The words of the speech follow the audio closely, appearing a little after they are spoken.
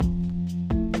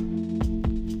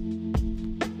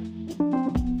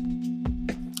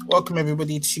Welcome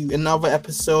everybody to another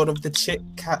episode of the Chit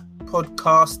Cat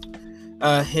podcast.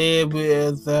 Here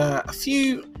with a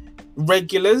few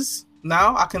regulars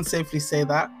now, I can safely say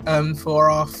that, for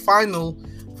our final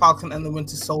Falcon and the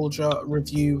Winter Soldier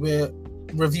review. We're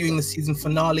reviewing the season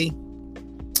finale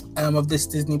of this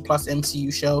Disney Plus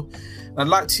MCU show. And I'd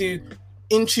like to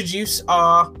introduce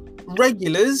our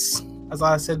regulars, as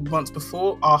I said once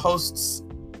before, our hosts,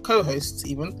 co-hosts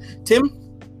even. Tim.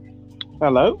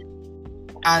 Hello.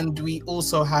 And we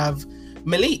also have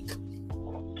Malik.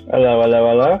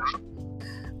 Hello.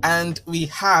 And we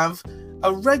have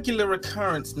a regular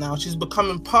occurrence now. She's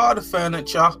becoming part of the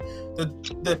furniture,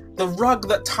 the rug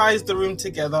that ties the room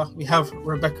together. We have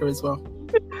Rebecca as well.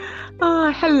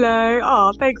 Hello.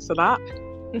 Oh, thanks for that.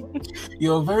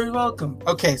 You're very welcome.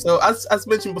 Okay, so as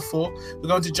mentioned before, we're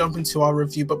going to jump into our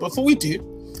review. But before we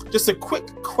do, just a quick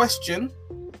question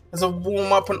as a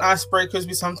warm-up and icebreaker, as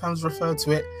we sometimes refer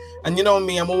to it. And you know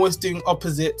me, I'm always doing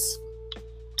opposites.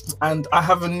 And I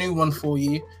have a new one for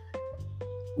you.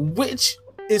 Which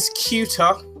is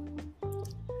cuter,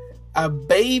 a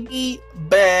baby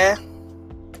bear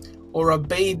or a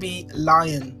baby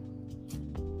lion?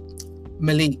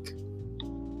 Malik.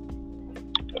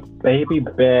 Baby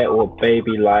bear or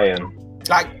baby lion?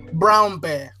 Like brown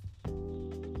bear.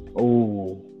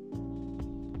 Ooh.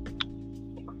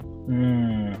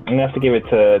 I'm gonna have to give it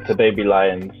to baby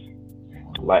lions.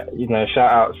 Like, you know,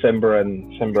 shout out Simba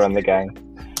and the gang.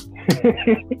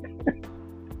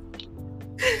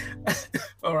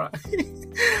 All right.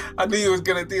 I knew you was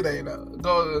gonna do that, you know.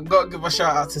 Go give a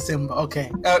shout out to Simba. Okay.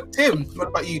 Tim, what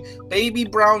about you? Baby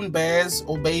brown bears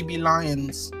or baby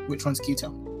lions? Which one's cuter?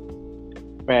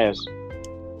 Bears.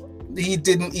 He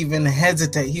didn't even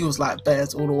hesitate. He was like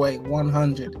bears all the way,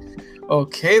 100.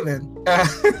 Okay then.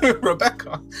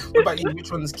 Rebecca, what about you?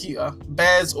 Which one's cuter?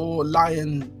 Bears or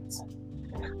lions?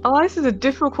 Oh, this is a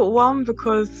difficult one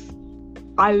because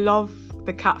I love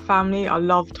the cat family. I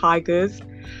love tigers.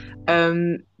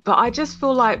 But I just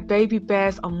feel like baby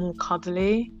bears are more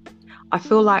cuddly. I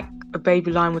feel like a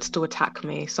baby lion would still attack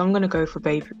me. So I'm going to go for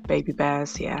baby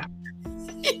bears, yeah.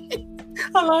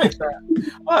 I like that.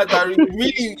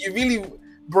 You really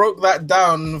broke that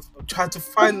down, tried to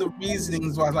find the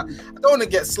reasonings why. Like, I don't want to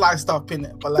get sliced up in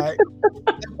it, but like,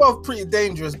 they're both pretty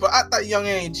dangerous. But at that young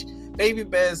age, baby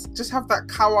bears just have that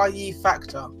kawaii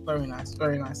factor. Very nice,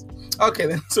 very nice. Okay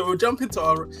then, so we'll jump into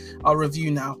our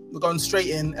review now. We're going straight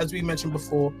in. As we mentioned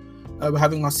before, we're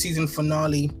having our season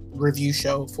finale review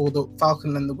show for the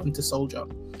Falcon and the Winter Soldier.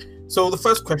 So the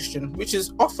first question, which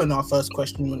is often our first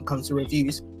question when it comes to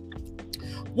reviews,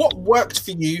 what worked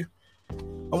for you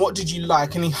and what did you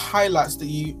like? Any highlights that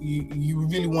you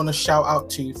really want to shout out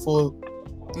to for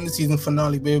in the season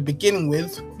finale? We're beginning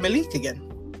with Malik again.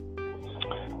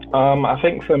 I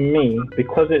think for me,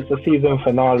 because it's a season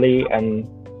finale and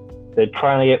they're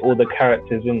trying to get all the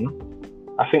characters in,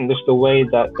 I think just the way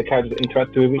that the characters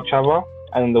interacted with each other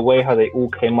and the way how they all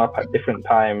came up at different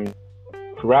times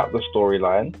throughout the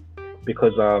storyline.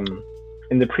 Because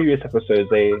in the previous episodes,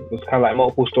 it was kind of like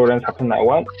multiple storylines happening at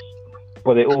once,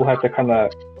 but they all had to kind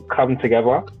of come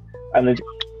together. And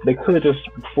they could have just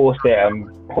forced it and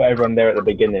put everyone there at the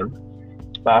beginning.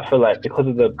 But I feel like because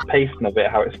of the pacing of it,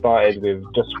 how it started with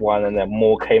just one and then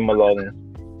more came along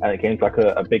and it came to like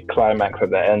a big climax at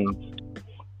the end.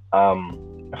 I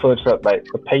feel like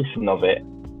the pacing of it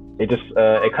just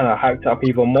it kind of hyped up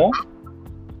even more.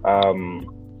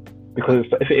 Because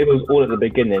if it was all at the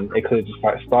beginning, it could have just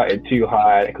like started too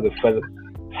high and it could have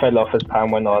fell off as time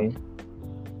went on.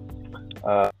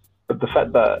 But the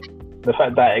fact that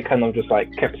it kind of just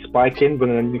like kept spiking when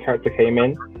a new character came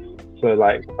in. So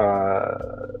like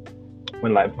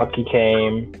when like Bucky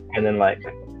came and then like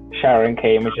Sharon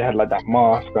came and she had like that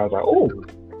mask, and I was like, oh,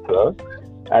 hello.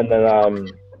 And then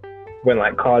when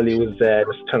like Carly was there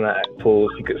just trying to act all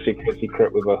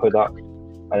secret with her hood up,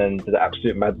 and then the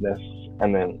absolute madness,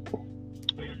 and then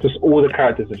just all the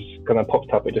characters that just kind of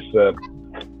popped up. It just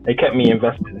it kept me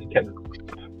invested. It kept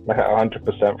like at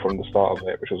 100% from the start of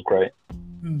it, which was great.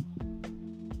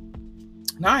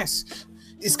 Nice.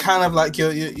 It's kind of like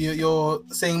you're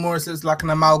saying more as like an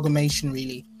amalgamation,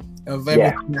 really, of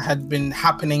everything that had been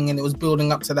happening, and it was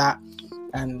building up to that,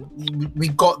 and we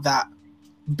got that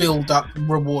build up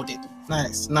rewarded.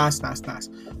 Nice.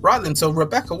 Right then, so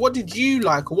Rebecca, what did you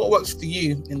like, or what works for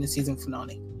you in the season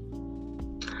finale?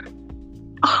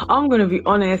 I'm going to be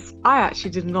honest, I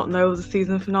actually did not know it was a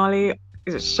season finale.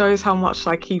 It shows how much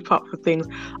I keep up with things.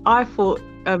 I thought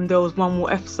there was one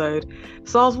more episode,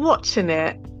 so I was watching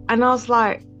it and I was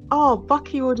like, oh,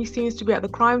 Bucky already seems to be at the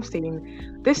crime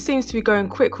scene. this seems to be going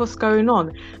quick, what's going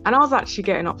on? And I was actually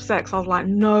getting upset because I was like,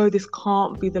 no, this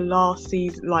can't be the last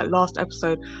season, like last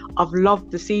episode. I've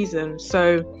loved the season.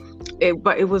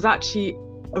 But it was actually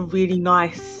a really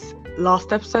nice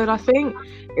last episode, I think.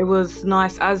 It was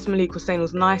nice, as Malik was saying, it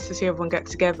was nice to see everyone get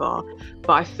together,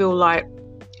 but I feel like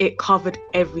it covered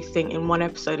everything in one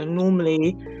episode, and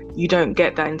normally you don't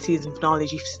get that in season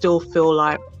finales. You still feel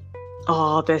like,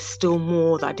 oh, there's still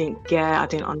more that I didn't get, I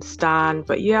didn't understand.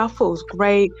 But yeah, I thought it was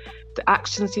great. The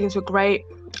action scenes were great,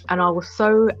 and it was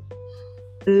so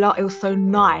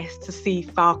nice to see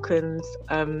Falcon's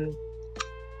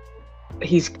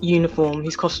his uniform,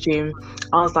 his costume.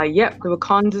 I was like, yep, the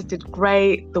Wakandas did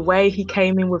great. The way he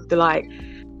came in with the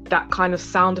that kind of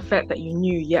sound effect that you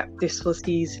knew, yep, this was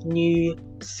his new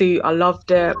suit. I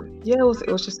loved it. Yeah,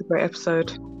 it was just a great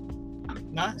episode.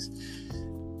 Nice.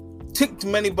 Ticked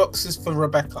many boxes for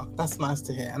Rebecca. That's nice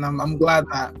to hear, and I'm glad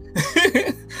that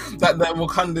that the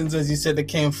Wakandans, as you said, they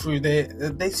came through.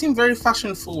 They seem very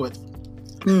fashion forward,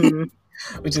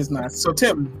 which is nice. So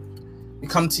Tim, we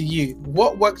come to you.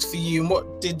 What worked for you, and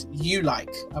what did you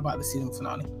like about the season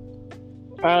finale?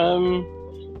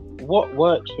 What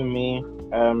worked for me,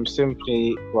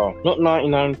 simply, well, not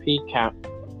 99p Cap,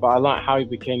 but I like how he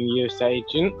became US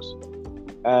agent.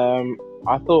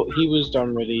 I thought he was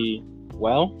done really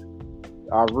well.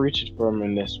 I rooted for him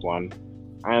in this one.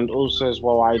 And also as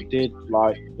well, I did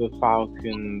like the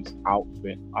Falcon's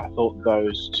outfit. I thought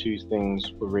those two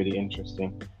things were really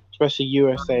interesting. Especially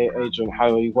USA agent,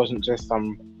 how he wasn't just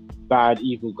some bad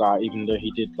evil guy, even though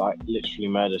he did literally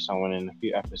murder someone in a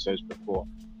few episodes before.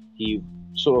 He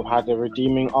sort of had a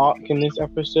redeeming arc in this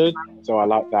episode, so I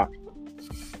like that.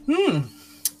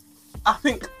 I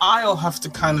think I'll have to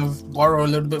kind of borrow a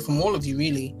little bit from all of you,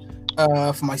 really.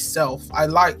 For myself, I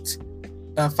liked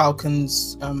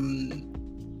Falcon's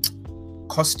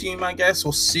costume, I guess,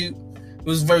 or suit. It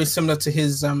was very similar to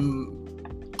his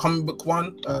comic book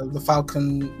one, the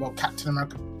Falcon, Captain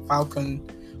America Falcon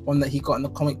one that he got in the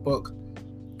comic book,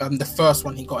 the first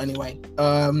one he got anyway.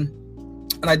 And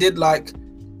I did like,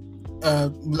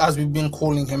 as we've been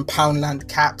calling him, Poundland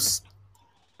Cap's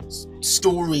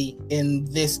story in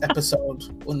this episode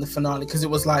on the finale, because it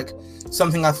was like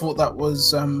something I thought that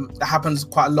was that happens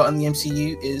quite a lot in the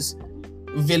MCU, is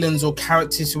villains or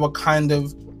characters who are kind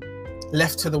of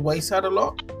left to the wayside a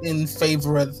lot in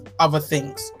favor of other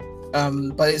things.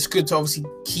 But it's good to obviously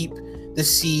keep the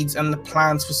seeds and the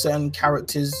plans for certain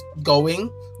characters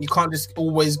going. You can't just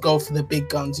always go for the big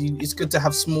guns. It's good to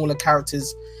have smaller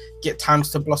characters get times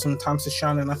to blossom, times to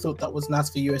shine. And I thought that was nice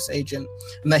for US Agent,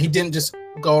 and that he didn't just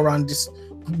go around just,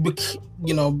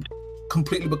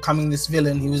 completely becoming this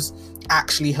villain. He was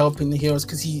actually helping the heroes,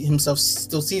 because he himself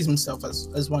still sees himself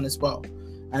as one as well.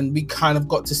 And we kind of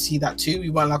got to see that too. We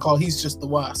weren't like, oh, he's just the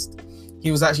worst.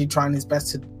 He was actually trying his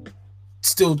best to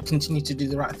still continue to do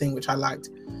the right thing, which I liked.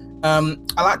 I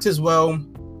liked as well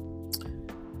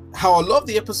how a lot of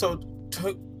the episode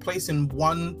took place in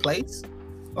one place,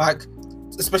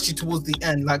 especially towards the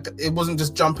end. It wasn't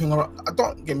just jumping around.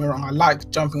 Don't get me wrong, I like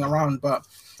jumping around, but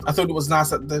I thought it was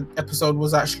nice that the episode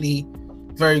was actually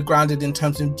very grounded in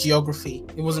terms of geography.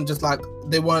 It wasn't just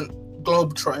they weren't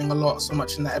globe-trotting a lot so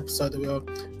much in that episode. They were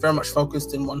very much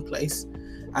focused in one place.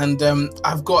 And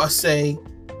I've got to say,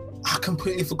 I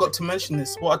completely forgot to mention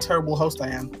this. What a terrible host I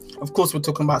am. Of course, we're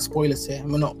talking about spoilers here,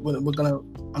 and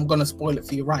I'm gonna spoil it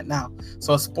for you right now.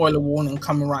 So a spoiler warning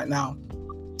coming right now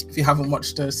if you haven't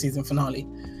watched the season finale.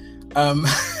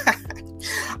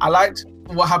 I liked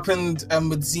what happened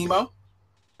with Zemo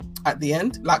at the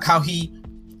end, like how he,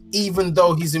 even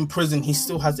though he's in prison, he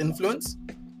still has influence.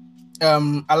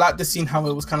 I like the scene how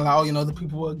it was kind of like, the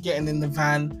people were getting in the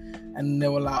van and they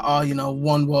were like,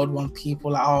 one world, one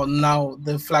people, now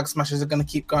the flag smashers are going to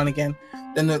keep going again.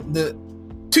 Then the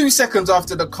 2 seconds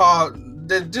after the car,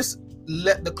 they just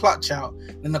let the clutch out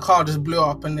and the car just blew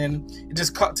up, and then it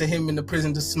just cut to him in the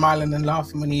prison just smiling and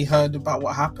laughing when he heard about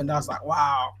what happened. I was like,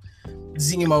 wow,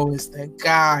 Zemo is the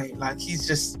guy. He's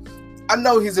just, I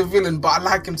know he's a villain, but I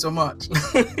like him so much.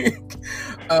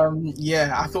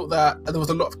 I thought that there was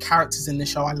a lot of characters in the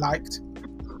show I liked,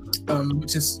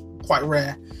 which is quite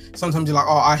rare. Sometimes you're like,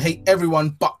 oh, I hate everyone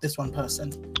but this one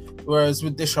person. Whereas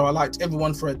with this show, I liked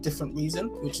everyone for a different reason,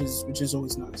 which is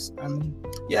always nice.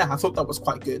 I thought that was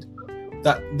quite good,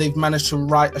 that they've managed to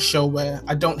write a show where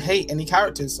I don't hate any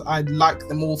characters. I like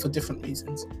them all for different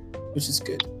reasons, which is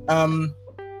good.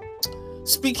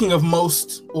 Speaking of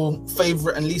most or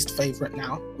favorite and least favorite,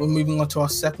 now we're moving on to our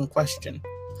second question.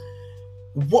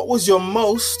 What was your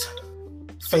most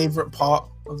favorite part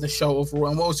of the show overall,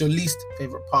 and what was your least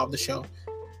favorite part of the show?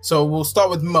 So we'll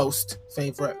start with most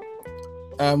favorite.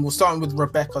 We'll start with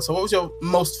Rebecca. So what was your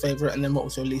most favorite, and then what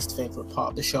was your least favorite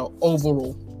part of the show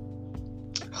overall?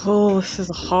 Oh, this is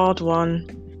a hard one.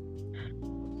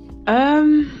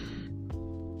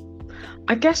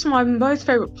 I guess my most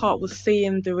favorite part was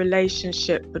seeing the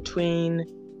relationship between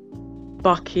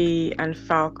Bucky and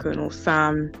Falcon, or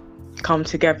Sam, come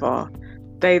together.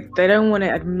 They don't want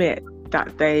to admit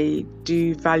that they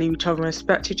do value each other and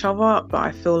respect each other, but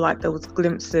I feel like there was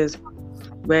glimpses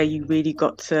where you really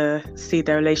got to see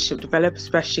their relationship develop,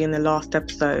 especially in the last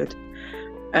episode.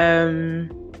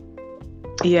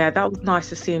 Yeah, that was nice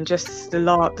to see. And just the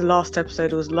last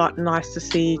episode was nice to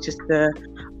see just the,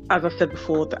 as I said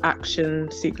before, the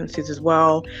action sequences as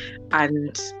well,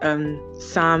 and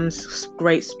Sam's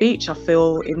great speech. I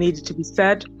feel it needed to be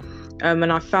said,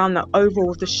 and I found that overall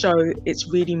with the show, it's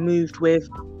really moved with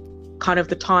kind of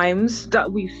the times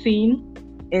that we've seen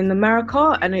in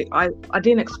America, and I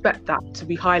didn't expect that to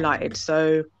be highlighted.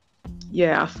 So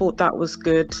yeah, I thought that was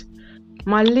good.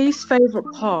 My least favorite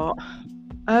part,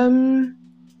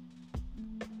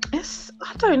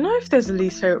 I don't know if there's a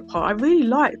least favorite part. I really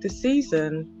liked the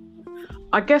season.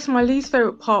 I guess my least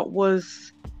favorite part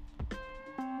was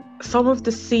some of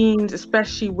the scenes,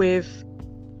 especially with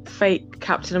fake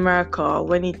Captain America,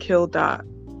 when he killed that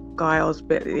guy. I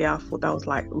thought that was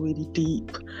like really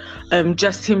deep.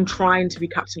 Just him trying to be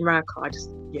Captain America, I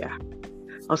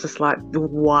was just like,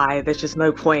 why? There's just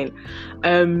no point.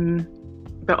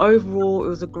 But overall, it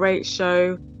was a great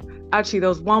show. Actually, there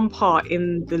was one part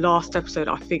in the last episode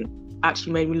I think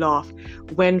actually made me laugh,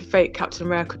 when fake Captain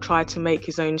America tried to make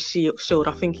his own shield.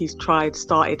 I think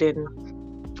started in,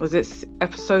 was it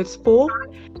episode 4?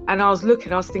 And I was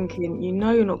thinking,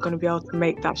 you're not going to be able to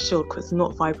make that shield because it's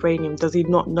not vibranium. Does he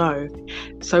not know?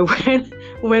 So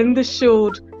when the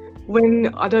shield,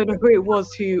 when I don't know who it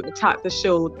was who attacked the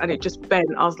shield and it just bent,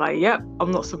 I was like, yep, I'm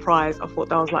not surprised. I thought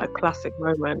that was like a classic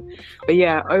moment. But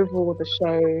yeah, overall the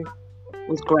show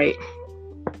was great.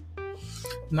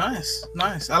 Nice.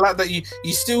 I like that you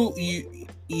still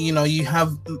you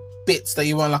have bits that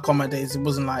you weren't like on my days. It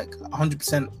wasn't like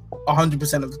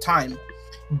 100% of the time,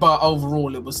 but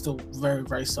overall it was still very,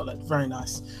 very solid. Very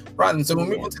nice. Right then, so we'll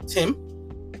move on to Tim.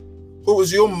 What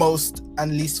was your most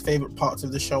and least favorite parts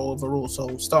of the show overall?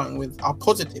 So starting with our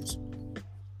positives.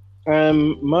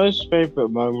 Most favorite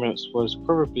moments was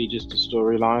probably just the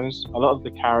storylines. A lot of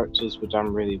the characters were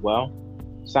done really well.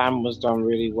 Sam was done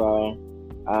really well.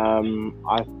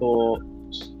 I thought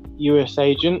US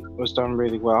Agent was done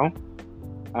really well,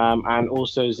 and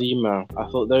also Zemo. I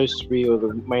thought those three were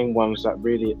the main ones that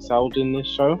really excelled in this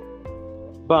show.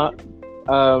 But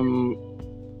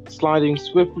sliding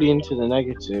swiftly into the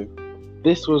negative,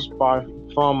 this was by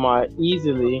far my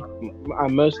easily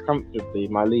and most comfortably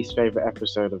my least favorite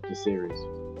episode of the series.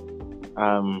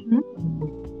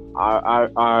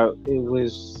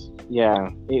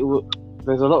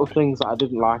 There's a lot of things that I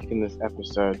didn't like in this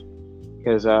episode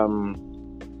because,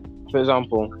 for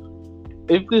example,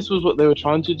 if this was what they were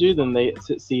trying to do, then they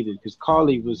succeeded, because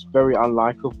Carly was very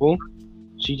unlikable.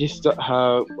 She just,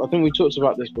 I think we talked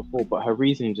about this before, but her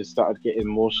reasoning just started getting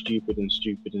more stupid and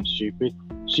stupid and stupid.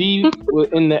 She,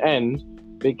 in the end,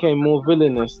 became more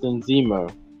villainous than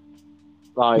Zemo.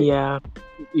 Like, yeah,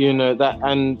 that,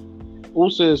 and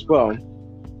also as well,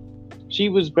 she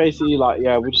was basically like,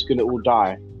 yeah, we're just gonna all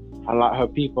die. And like her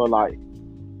people are like,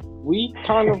 we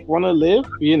kind of want to live,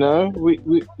 we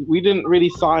didn't really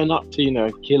sign up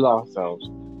to, kill ourselves.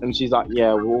 And she's like,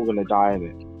 yeah, we're all going to die in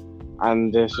it.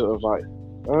 And they're sort of like,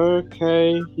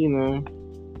 okay,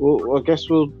 well, I guess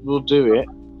we'll do it.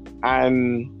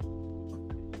 And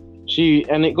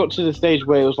it got to the stage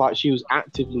where it was like she was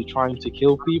actively trying to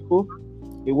kill people.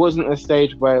 It wasn't a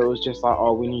stage where it was just like,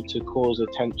 oh, we need to cause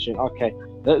attention. Okay,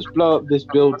 let's blow up this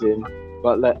building,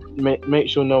 but make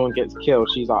sure no one gets killed.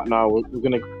 She's like, no, we're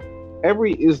gonna.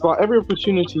 Every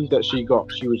opportunity that she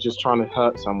got, she was just trying to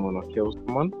hurt someone or kill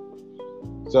someone.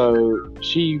 So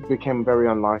she became very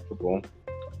unlikable,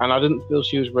 and I didn't feel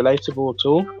she was relatable at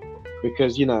all,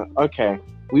 because okay,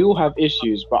 we all have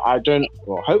issues, but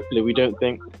hopefully we don't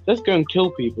think, let's go and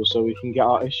kill people so we can get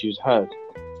our issues heard.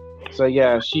 So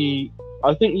yeah,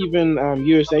 I think even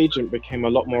US Agent became a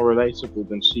lot more relatable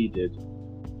than she did.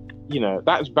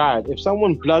 That's bad. If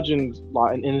someone bludgeoned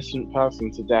like an innocent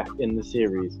person to death in the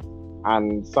series,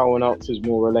 and someone else is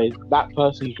that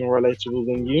person's more relatable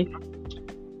than you,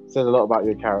 says a lot about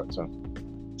your character.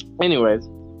 Anyways,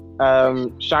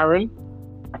 Sharon,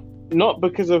 not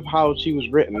because of how she was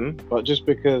written, but just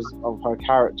because of her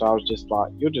character, I was just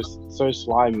like, you're just so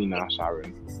slimy now,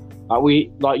 Sharon.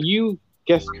 You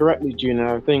guessed correctly,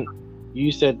 Juna. I think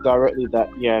you said directly that,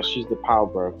 yeah, she's the power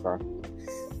broker.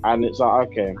 And it's like,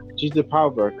 okay, she's the power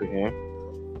broker here,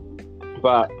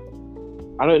 But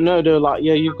I don't know. They're like,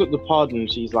 yeah, you've got the pod,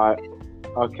 and she's like,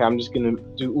 okay, I'm just gonna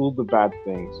do all the bad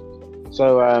things.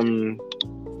 So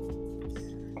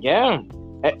yeah,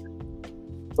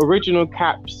 original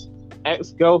Cap's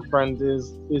ex-girlfriend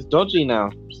is dodgy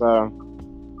now. So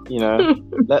you know,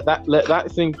 let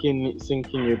that sink in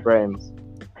your brains.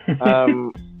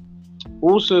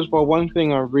 Also, as well, one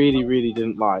thing I really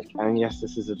didn't like, and yes,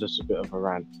 this is just a bit of a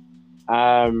rant.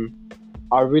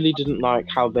 I really didn't like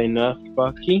how they nerfed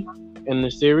Bucky in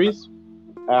the series.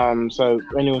 So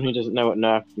anyone who doesn't know what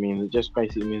nerf means, it just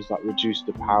basically means like reduced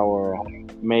the power, or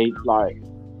made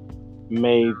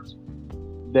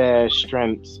their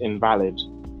strengths invalid.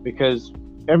 Because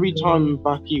every time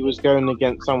Bucky was going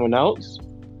against someone else,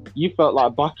 you felt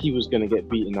like Bucky was going to get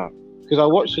beaten up. Because I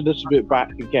watched a little bit back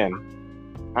again,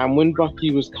 and when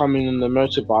Bucky was coming in the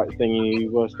motorbike thing,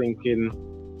 you were thinking,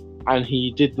 and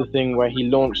he did the thing where he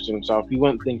launched himself, you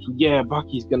weren't thinking, yeah,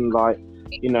 Bucky's going to like,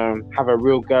 you know, have a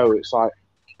real go. It's like,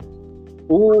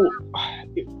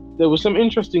 there were some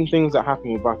interesting things that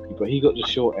happened with Bucky, but he got the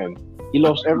short end. He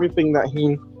lost everything that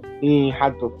he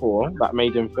had before that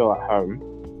made him feel at home.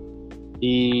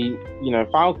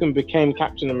 Falcon became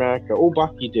Captain America. All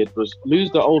Bucky did was lose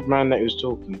the old man that he was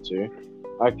talking to.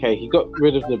 Okay, he got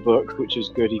rid of the book, which is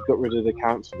good. He got rid of the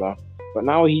counselor, but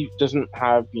now he doesn't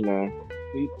have, he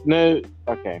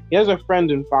has a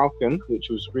friend in Falcon, which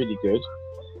was really good.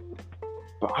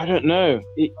 But I don't know.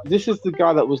 This is the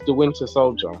guy that was the Winter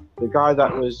Soldier, the guy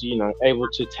that was, able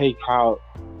to take out,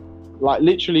 like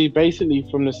literally, basically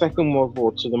from the Second World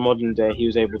War to the modern day, he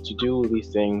was able to do all these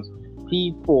things.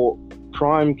 He fought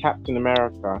prime Captain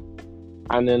America,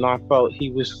 and then I felt he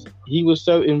was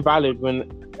so invalid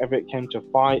whenever it came to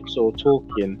fights or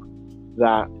talking,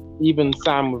 that even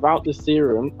Sam, without the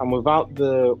serum and without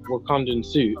the Wakandan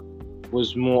suit,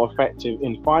 was more effective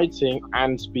in fighting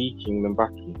and speaking than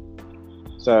Bucky.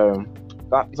 So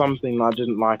that's something I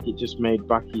didn't like. It just made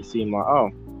Bucky seem like,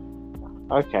 oh,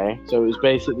 okay. So it was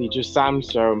basically just Sam's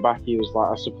show, and Bucky was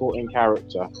like a supporting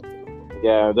character.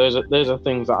 Yeah, those are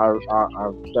things that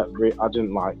I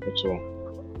didn't like at all.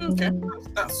 Okay,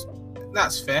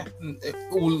 that's fair.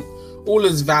 All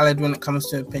is valid when it comes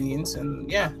to opinions, and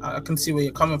yeah, I can see where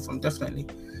you're coming from, definitely.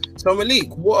 So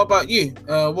Malik, what about you?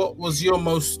 What was your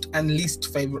most and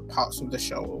least favorite parts of the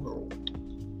show overall?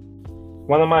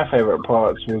 One of my favorite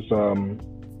parts was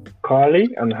Carly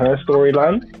and her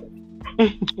storyline,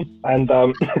 and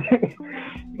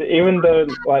even though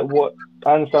what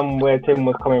I understand where Tim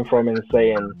was coming from in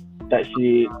saying that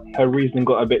her reasoning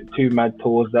got a bit too mad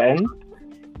towards the end,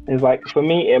 is like, for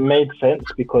me it made sense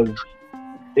because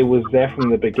it was there from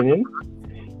the beginning,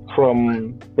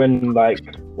 from when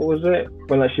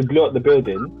when she blew up the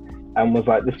building and was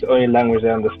like, this is the only language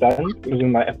they understand. It was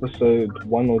in like episode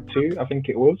 1 or 2, I think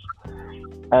it was.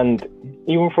 And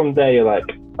even from there, you're like,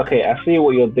 okay, I see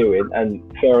what you're doing, and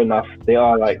fair enough, they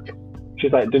are like,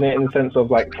 she's like doing it in the sense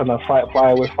of like trying to fight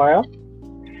fire with fire,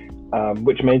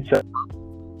 which made sense.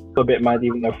 A bit mad,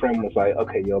 even her friend was like,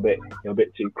 okay, you're a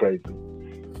bit too crazy.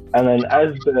 And then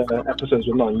as the episodes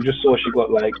went on, you just saw she got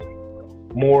like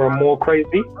more and more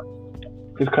crazy.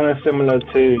 It's kind of similar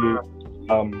to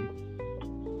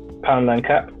Poundland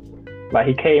Cap. Like,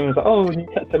 he came and was like, oh, you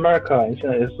Captain America, and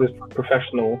it's this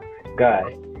professional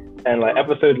guy. And like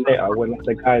episode later, when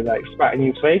the guy like spat in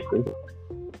his face,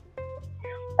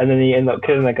 and then he ended up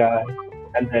killing the guy.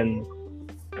 And then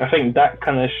I think that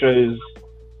kind of shows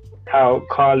how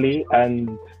Carly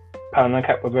and Poundland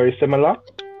Cap were very similar,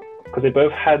 because they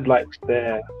both had like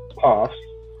their paths,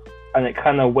 and it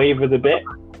kind of wavered a bit,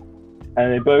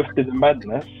 and they both did the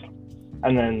madness,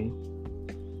 and then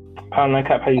Poundland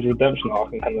Cap had his redemption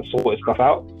arc and kind of sorted stuff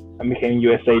out and became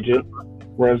US agent,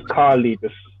 whereas Carly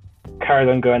just carried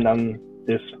on going down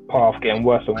this path, getting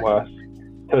worse and worse,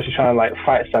 until she's trying to like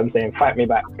fight Sam, saying, fight me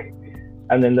back.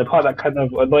 And then the part that kind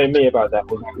of annoyed me about that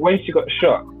was when she got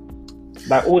shot,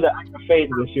 like all that anger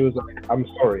faded and she was like, I'm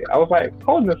sorry. I was like,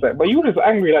 hold on a sec, but you were just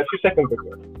angry like 2 seconds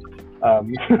ago.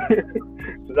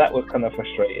 So that was kind of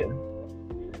frustrating.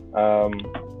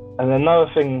 And another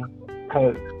thing, kind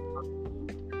of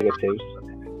negatives,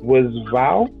 was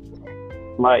Val.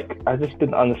 Like, I just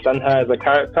didn't understand her as a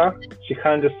character. She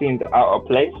kind of just seemed out of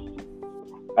place.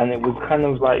 And it was kind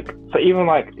of like, so even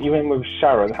with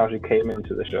Sharon, how she came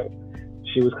into the show,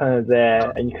 she was kind of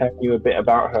there and you kind of knew a bit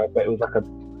about her, but it was like a,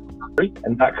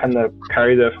 and that kind of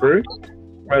carried her through.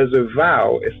 Whereas with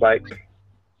Val, it's like,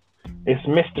 it's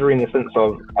mystery in the sense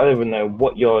of, I don't even know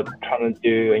what you're trying to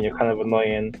do, and you're kind of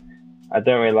annoying. I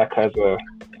don't really like her as a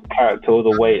character or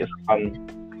the way it's done.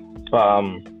 But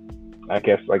I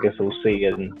guess we'll see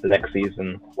in the next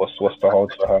season what's to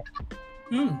hold for her.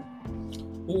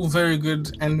 all very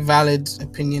good and valid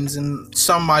opinions, and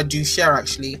some I do share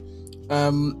actually.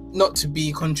 Not to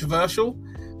be controversial,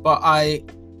 but I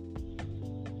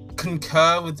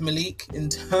concur with Malik in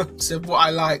terms of what I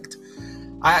liked.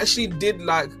 I actually did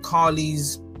like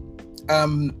Carly's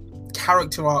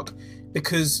character arc,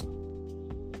 because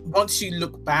once you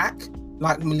look back,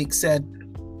 like Malik said,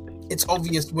 it's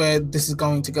obvious where this is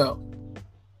going to go.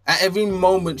 At every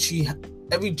moment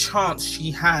every chance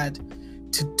she had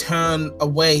to turn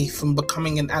away from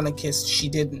becoming an anarchist, she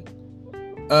didn't.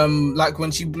 Like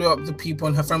when she blew up the people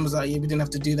and her friend was like, yeah, we didn't have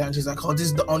to do that, and she's like, oh, this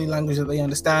is the only language that they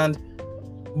understand.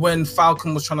 When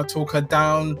Falcon was trying to talk her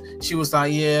down, she was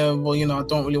like, yeah, well, you know, I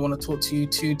don't really want to talk to you,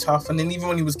 too tough. And then even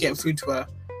when he was getting through to her,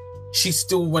 she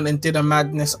still went and did a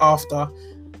madness after.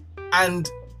 And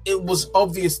it was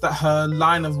obvious that her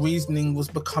line of reasoning was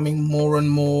becoming more and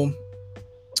more,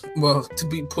 well, to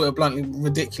be put it bluntly,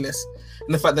 ridiculous.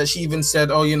 And the fact that she even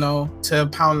said, oh, you know, to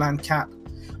Poundland Cap,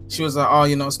 she was like, oh,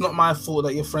 you know, it's not my fault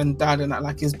that your friend died, and that,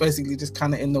 like, it's basically just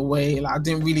kind of in the way. Like, I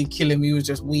didn't really kill him, he was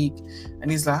just weak. And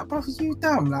he's like, bro, you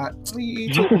dumb, like,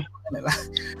 you talking about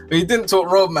it? He didn't talk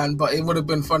road, man, but it would have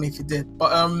been funny if he did.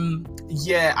 But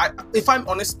yeah, if I'm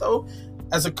honest though,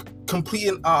 as a complete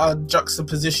and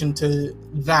juxtaposition to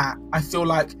that, I feel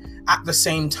like at the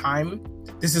same time,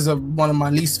 this is one of my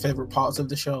least favorite parts of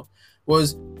the show,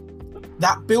 was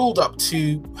that build up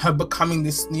to her becoming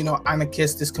this, you know,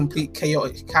 anarchist, this complete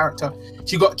chaotic character.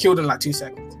 She got killed in like 2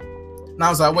 seconds. And I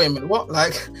was like, wait a minute, what?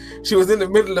 Like, she was in the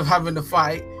middle of having a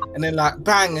fight, and then like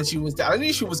bang, and she was dead. I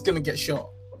knew she was gonna get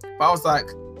shot, but I was like,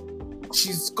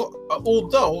 she's got,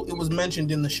 although it was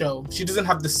mentioned in the show, she doesn't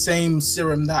have the same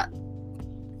serum that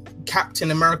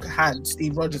Captain America had,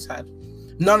 Steve Rogers had.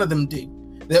 None of them do.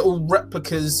 They're all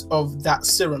replicas of that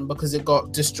serum because it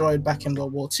got destroyed back in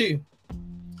World War II.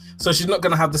 So she's not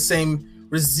going to have the same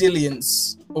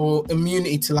resilience or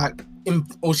immunity to like,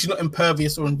 or she's not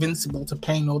impervious or invincible to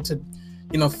pain or to,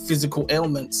 you know, physical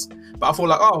ailments. But I feel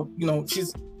like, oh, you know,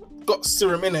 she's got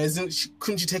serum in her,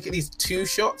 couldn't she take at least 2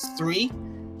 shots, 3?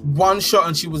 1 shot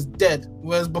and she was dead.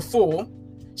 Whereas before,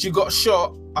 she got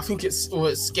shot, I think it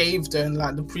scathed her in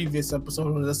like the previous episode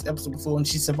or this episode before, and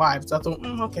she survived. So I thought,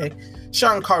 okay,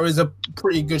 Shankar is a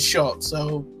pretty good shot,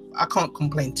 so I can't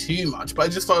complain too much. But I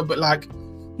just felt a bit like,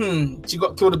 she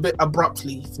got killed a bit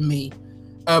abruptly for me.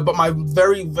 But my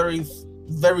very, very,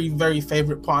 very, very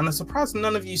favorite part, and I'm surprised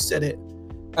none of you said it,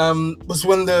 was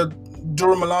when the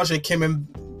Dora Milaje came and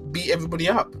beat everybody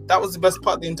up. That was the best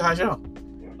part of the entire show.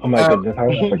 Oh my goodness, how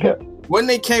did I forget? When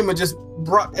they came and just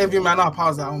brought every man up, I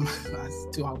was like, oh my,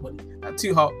 that's too hot, buddy. That's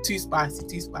too hot, too spicy,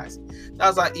 too spicy. That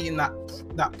was like eating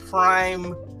that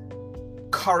prime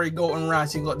curry golden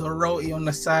rice. You got the roti on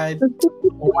the side,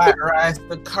 white rice,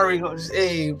 the curry got just,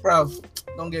 hey, bruv,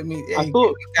 don't get me. Hey, I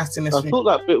thought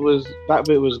that bit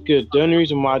was good. The only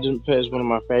reason why I didn't put it as one of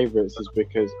my favorites is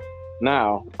because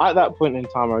now, at that point in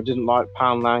time, I didn't like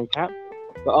Poundland Cap,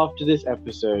 but after this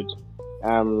episode,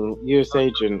 US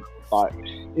Agent, like,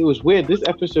 it was weird. This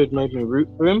episode made me root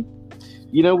for him.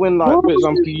 You know, when, like, for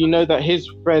example, you know that his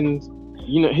friend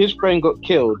got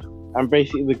killed, and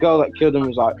basically the girl that killed him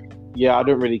was like, yeah, I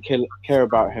don't really care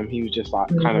about him. He was just like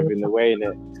kind of in the way, in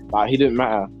it. Like, he didn't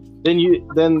matter.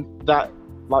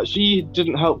 She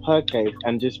didn't help her case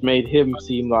and just made him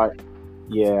seem like,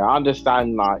 yeah, I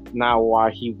understand like now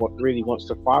why he really wants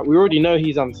to fight. We already know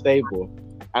he's unstable,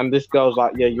 and this girl's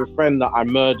like, yeah, your friend that I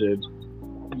murdered.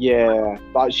 Yeah,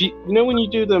 like she, you know, when you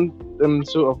do them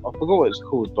sort of, I forgot what it's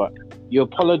called, but you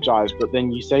apologize, but then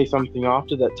you say something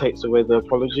after that takes away the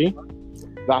apology.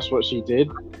 That's what she did.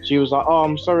 She was like, "Oh,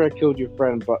 I'm sorry I killed your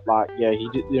friend, but like, yeah, he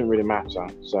didn't really matter.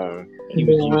 So he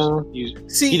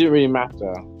didn't really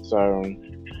matter. So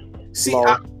see,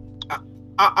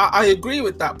 I agree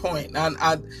with that point, and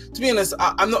to be honest,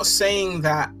 I'm not saying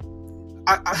that.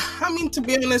 I mean, to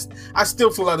be honest, I still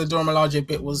feel like the Dora Milaje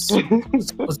bit was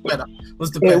better.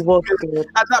 Was the best. It was good.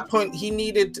 At that point, he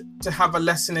needed to have a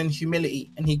lesson in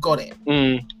humility, and he got it.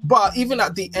 But even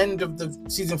at the end of the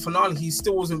season finale, he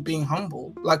still wasn't being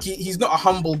humble. Like he's not a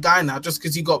humble guy now, just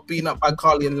because he got beaten up by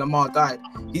Carly and Lamar died.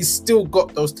 He's still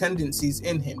got those tendencies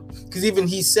in him. Because even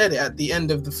he said it at the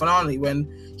end of the finale when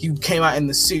he came out in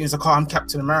the suit. He's like, "Oh, I'm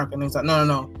Captain America," and he was like,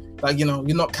 "No. Like, you know,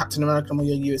 you're not Captain America, but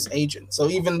you're a US agent." So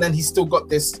even then, he's still got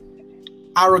this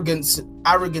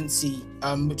arrogancy,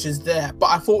 which is there.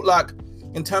 But I thought, like,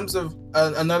 in terms of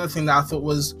another thing that I thought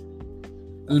was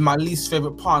my least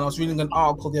favorite part, I was reading an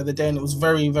article the other day, and it was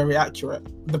very, very accurate.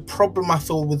 The problem I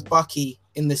feel with Bucky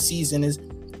in this season is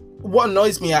what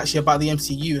annoys me actually about the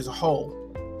MCU as a whole.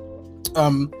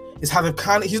 Is how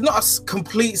he's not a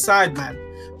complete sideman,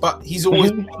 but he's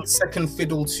always been second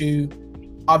fiddle to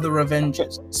other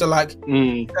Avengers. So like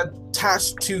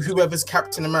attached to whoever's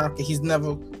Captain America, he's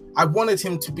never. I wanted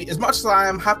him to be, as much as I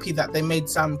am happy that they made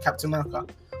Sam Captain America,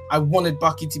 I wanted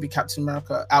Bucky to be Captain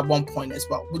America at one point as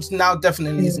well, which now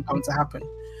definitely isn't going to happen.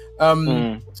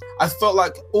 I felt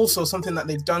like also something that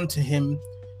they've done to him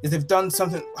is they've done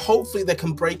something. Hopefully they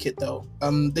can break it though.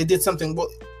 They did something. Well,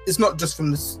 it's not just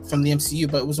from the MCU,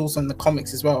 but it was also in the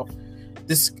comics as well.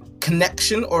 This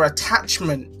connection or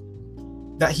attachment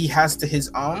that he has to his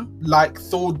arm, like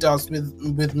Thor does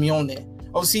with Mjolnir.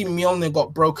 Obviously, Mjolnir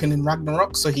got broken in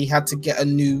Ragnarok, so he had to get a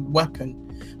new weapon.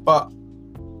 But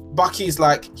Bucky's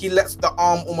like, he lets the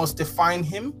arm almost define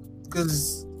him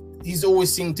because he's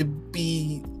always seemed to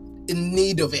be in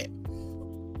need of it.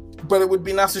 But it would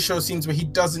be nice to show scenes where he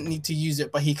doesn't need to use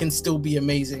it, but he can still be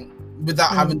amazing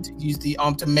without having to use the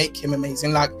arm to make him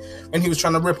amazing. Like when he was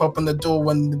trying to rip open the door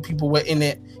when the people were in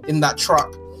that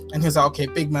truck, and he was like, okay,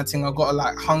 big man thing, I've got to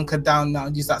like hunker down now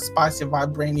and use that spicy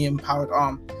vibranium powered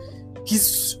arm.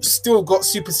 He's still got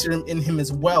super serum in him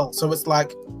as well. So it's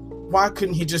like, why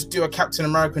couldn't he just do a Captain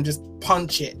America and just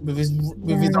punch it with his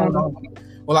own arm?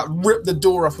 Or like rip the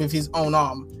door off with his own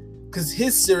arm? Because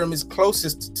his serum is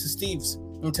closest to Steve's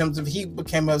in terms of he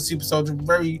became a super soldier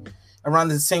very around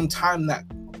the same time that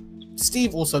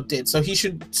Steve also did. So he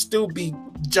should still be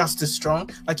just as strong.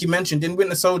 Like you mentioned, in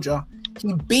Winter Soldier,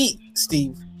 he beat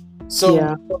Steve. So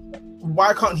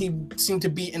why can't he seem to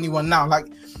beat anyone now? Like,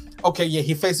 okay, yeah,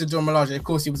 he faced Dora Milaje. Of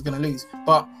course he was going to lose.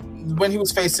 But when he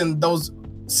was facing those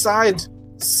side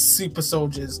super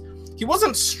soldiers, he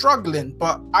wasn't struggling.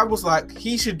 But I was like,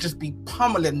 he should just be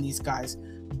pummeling these guys.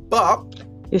 But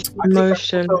it's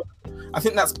emotion. I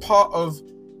think that's part of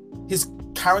his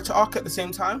character arc at the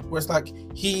same time, where it's like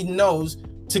he knows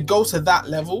to go to that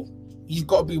level, you've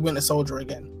got to be Winter Soldier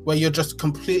again, where you're just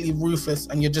completely ruthless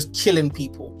and you're just killing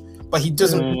people. But he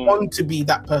doesn't want to be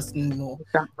that person anymore.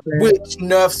 Exactly. Which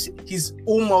he's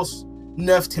almost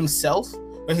nerfed himself,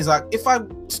 where he's like, if I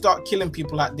start killing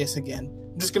people like this again,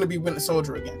 I'm just going to be Winter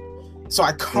Soldier again. So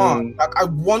I can't. Like, I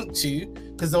want to,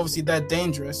 because obviously they're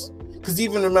dangerous. Because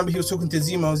even remember, he was talking to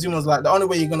Zemo, and Zemo was like, the only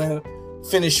way you're going to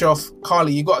finish off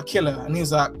Carly, you got to kill her. And he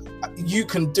was like, you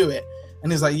can do it.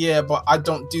 And he's like, yeah, but I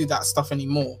don't do that stuff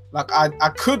anymore. Like, I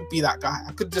could be that guy.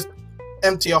 I could just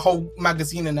empty a whole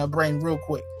magazine in her brain real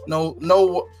quick. No,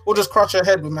 or just crush her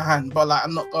head with my hand. But like,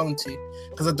 I'm not going to,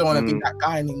 because I don't want to be that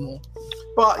guy anymore.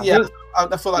 But yeah,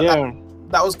 I feel like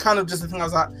that was kind of just the thing. I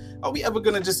was like, are we ever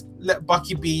going to just let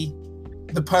Bucky be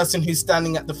the person who's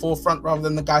standing at the forefront rather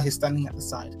than the guy who's standing at the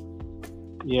side?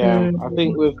 Yeah, I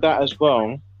think with that as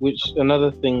well, which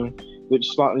another thing which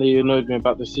slightly annoyed me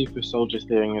about the super soldier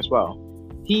thing as well,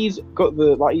 he's got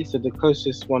like you said, the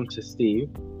closest one to Steve.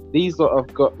 These lot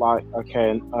have got like,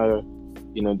 okay,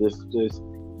 this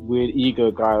weird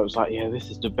ego guy was like, yeah, this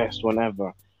is the best one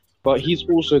ever. But he's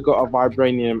also got a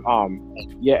vibranium arm.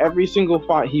 Yeah, every single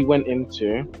fight he went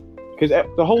into, because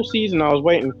the whole season I was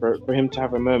waiting for him to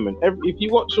have a moment. If you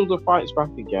watch all the fights back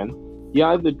again, he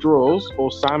either draws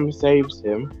or Sam saves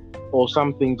him or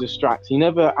something distracts. He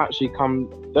never actually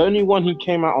the only one he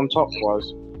came out on top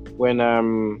was when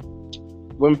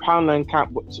Poundland Cap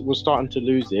was starting to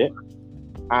lose it,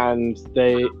 and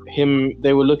they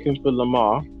were looking for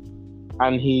Lamar,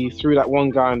 and he threw that one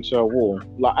guy into a wall.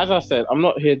 Like, as I said, I'm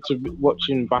not here to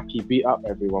watching Bucky beat up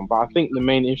everyone, but I think the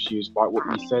main issue is like what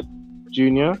you said,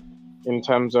 Junior, in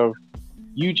terms of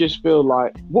you just feel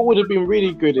like what would have been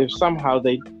really good if somehow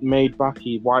they made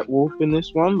Bucky White Wolf in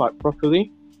this one, like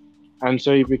properly, and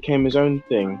so he became his own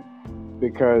thing,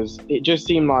 because it just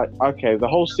seemed like, okay, the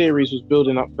whole series was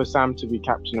building up for Sam to be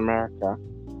Captain America,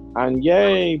 and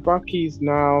yay, Bucky's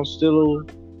now still,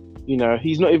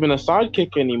 he's not even a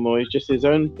sidekick anymore. He's just his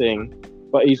own thing,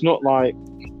 but he's not like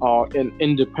an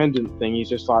independent thing. He's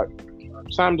just like,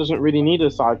 Sam doesn't really need a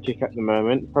sidekick at the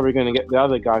moment. Probably going to get the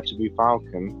other guy to be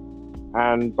Falcon,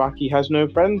 and Bucky has no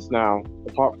friends now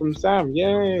apart from Sam.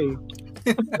 Yay!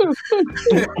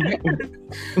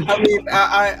 I mean,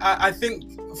 I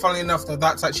think, funnily enough,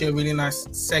 that's actually a really nice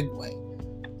segue.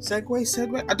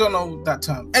 Segue? I don't know that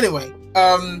term. Anyway,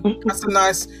 that's a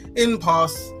nice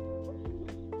in-pass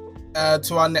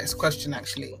to our next question,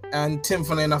 actually. And Tim,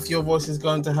 funnily enough, your voice is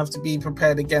going to have to be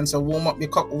prepared again, so warm up your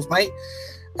cockles, mate.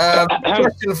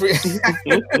 Question 3.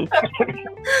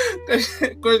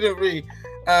 Question 3.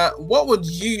 What would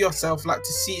you yourself like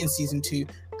to see in season 2?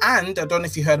 And I don't know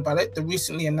if you heard about it, the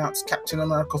recently announced Captain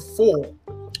America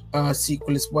 4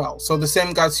 sequel as well. So the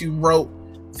same guys who wrote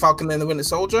Falcon and the Winter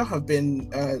Soldier have been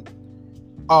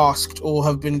asked, or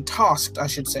have been tasked, I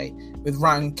should say, with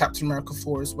writing Captain America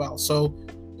 4 as well. So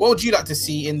what would you like to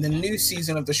see in the new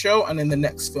season of the show and in the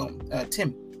next film,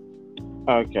 Tim?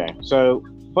 Okay, so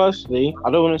firstly,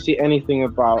 I don't want to see anything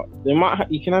about.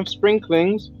 You can have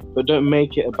sprinklings, but don't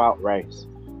make it about race,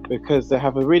 because they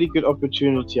have a really good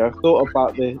opportunity. I've thought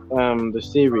about the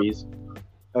series.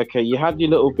 Okay, you had your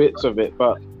little bits of it,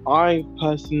 but I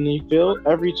personally feel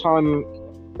every time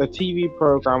a TV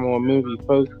program or a movie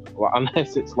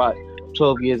unless it's like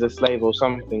 12 Years a Slave or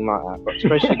something like that, but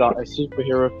especially like a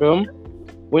superhero film,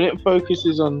 when it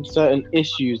focuses on certain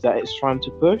issues that it's trying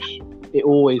to push, it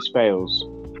always fails.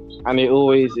 And it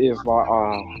always is like,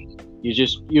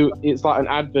 it's like an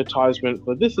advertisement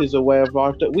for this is a way of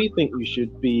life that we think you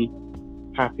should be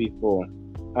happy for.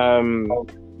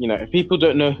 If people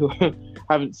don't know who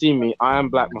haven't seen me, I am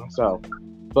black myself.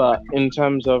 But in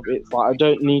terms of, it's like, I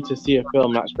don't need to see a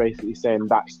film that's basically saying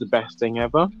that's the best thing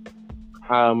ever.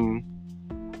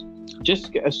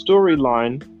 Just get a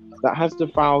storyline that has the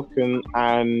Falcon,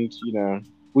 and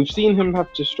we've seen him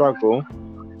have to struggle,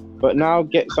 but now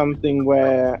get something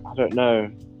where, I don't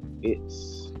know,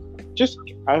 it's just,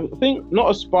 I think,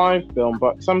 not a spy film,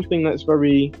 but something that's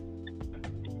very,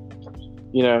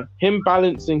 him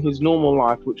balancing his normal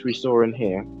life, which we saw in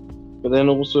here, but then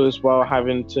also as well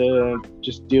having to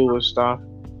just deal with stuff.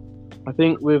 I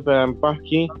think with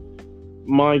Bucky,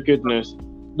 my goodness,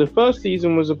 the first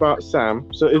season was about Sam,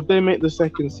 so if they make the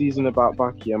second season about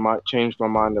Bucky, I might change my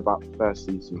mind about the first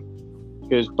season,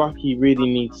 because Bucky really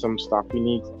needs some stuff. He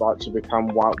needs to become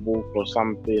White Wolf or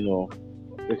something,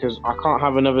 because I can't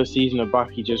have another season of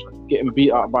Bucky just getting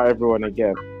beat up by everyone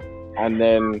again, and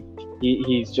then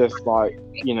he's just like,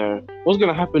 what's going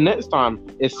to happen next time?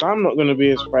 Is Sam not going to be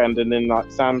his friend? And then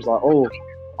Sam's like, oh,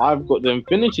 I've got the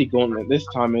Infinity Gauntlet this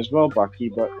time as well, Bucky.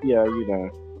 But yeah,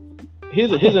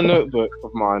 here's a notebook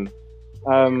of mine.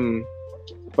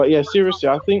 But yeah, seriously,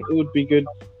 I think it would be good.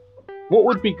 What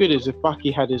would be good is if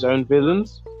Bucky had his own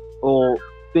villains or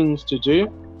things to do,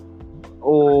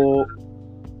 or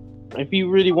if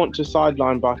you really want to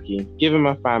sideline Bucky, give him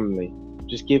a family.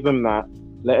 Just give him that.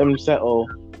 Let him settle.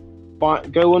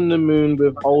 Go on the moon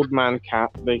with Old Man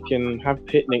Cap. They can have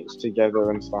picnics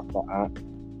together and stuff like that.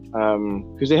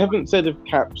 Because they haven't said if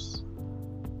Cap's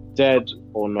dead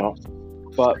or not.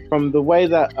 But from the way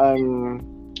that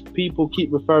people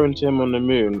keep referring to him on the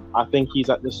moon, I think he's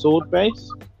at the Sword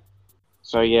Base.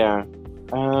 So yeah.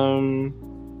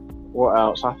 What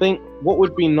else? I think what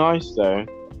would be nice though,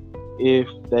 if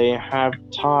they have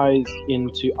ties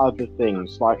into other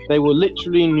things. Like they were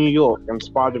literally in New York and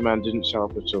Spider-Man didn't show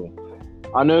up at all.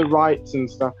 I know rights and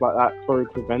stuff like that probably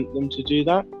prevent them to do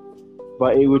that,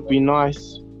 but it would be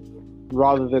nice,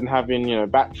 rather than having,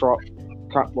 Batroc,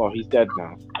 well, he's dead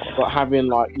now, but having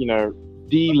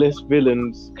D-list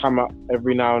villains come up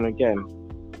every now and again.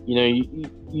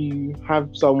 You have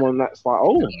someone that's like,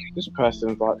 oh, this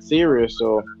person's like serious,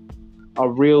 or a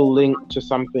real link to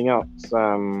something else.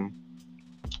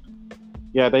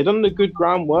 Yeah, they've done the good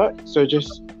groundwork, so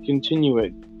just continue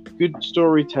it. Good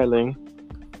storytelling,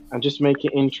 and just make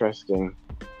it interesting.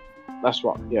 That's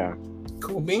what, yeah.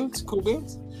 Cool beans.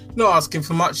 Not asking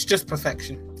for much, just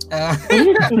perfection.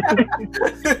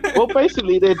 Well,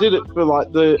 basically, they did it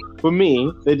for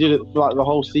me, they did it for the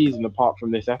whole season apart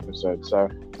from this episode. So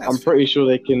I'm pretty sure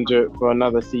they can do it for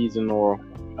another season or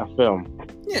a film.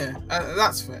 Yeah,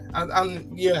 that's fair.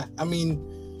 And yeah, I mean,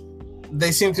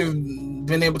 they seem to have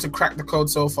been able to crack the code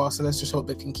so far. So let's just hope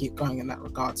they can keep going in that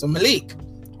regard. So Malik,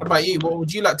 what about you? What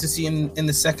would you like to see in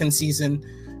the second season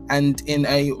and in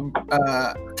a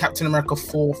Captain America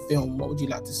 4 film? What would you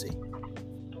like to see?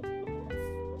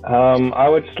 I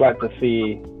would just like to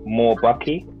see more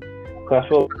Bucky, because I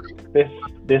feel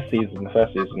this season, the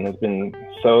first season, has been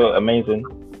so amazing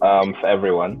for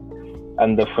everyone,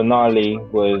 and the finale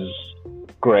was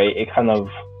great. It kind of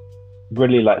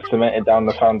really cemented down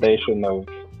the foundation of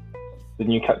the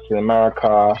new Captain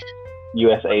America,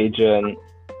 US agent,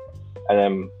 and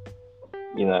then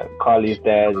Carly's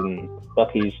dead and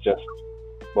Bucky's just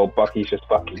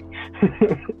Bucky.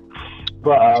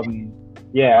 But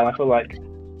yeah, and I feel like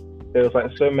there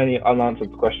was so many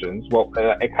unanswered questions. Well,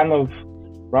 it kind of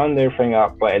rounded everything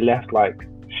up, but it left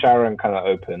Sharon kind of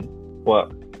open. But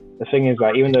the thing is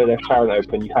even though it left Sharon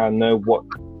open, you kind of know what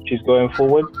she's going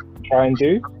forward to try and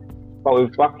do. But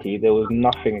with Bucky, there was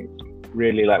nothing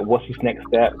really what's his next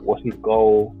step, what's his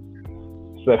goal.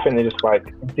 So I think they just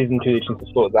season 2 they just need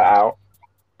to sort that out,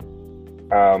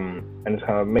 and just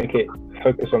kind of make it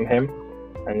focus on him,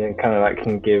 and then kind of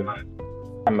can give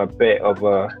him a bit of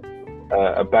a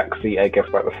backseat, I guess,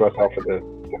 the first half of the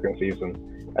second season,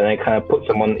 and then kind of puts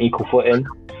him on equal footing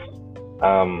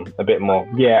a bit more.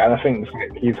 Yeah, and I think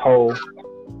his whole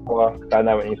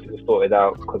dynamic needs to be sorted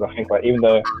out, because I think even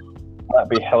though he might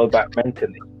be held back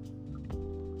mentally,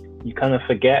 you kind of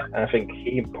forget, and I think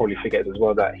he probably forgets as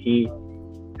well, that he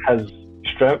has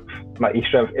strength. Like, his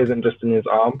strength isn't just in his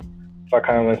arm. So I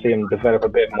kind of want to see him develop a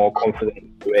bit more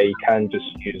confidence where he can just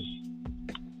use,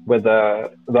 whether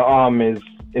the arm is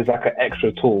like an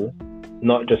extra tool,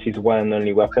 not just his one and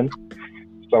only weapon.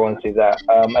 So I want to see that.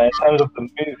 And in terms of the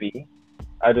movie,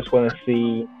 I just want to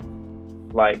see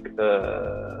like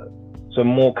some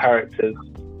more characters.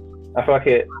 I feel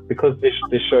like because this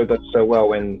show does so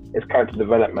well in its character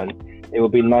development, it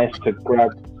would be nice to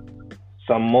grab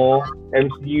some more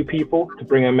MCU people to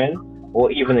bring them in, or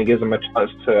even it gives them a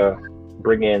chance to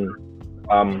bring in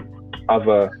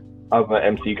other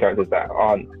MCU characters that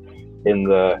aren't in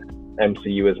the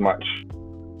MCU as much.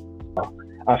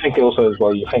 I think also as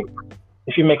well, you think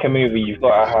if you make a movie, you've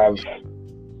got to have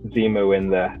Zemo in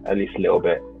there at least a little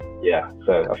bit. Yeah,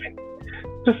 so I think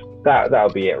just that'll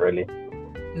be it really.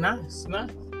 Nice.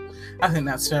 I think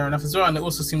that's fair enough as well, and it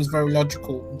also seems very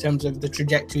logical in terms of the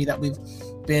trajectory that we've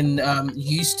been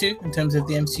used to in terms of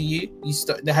the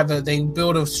MCU. They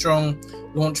build a strong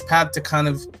launch pad to kind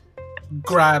of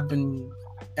grab and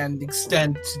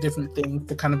extend to different things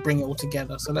to kind of bring it all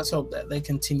together. So let's hope that they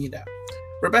continue that.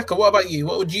 Rebecca, what about you?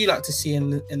 What would you like to see in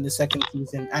the second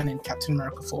season and in Captain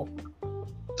America 4?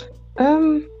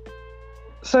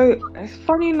 So it's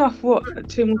funny enough what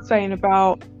Tim was saying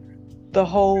about the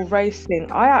whole race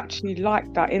thing. I actually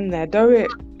liked that in there, though it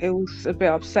was a bit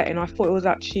upsetting. I thought it was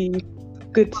actually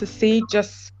good to see,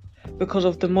 just because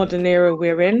of the modern era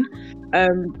we're in.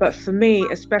 But for me,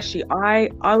 especially, I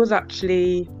was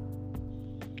actually,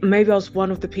 maybe I was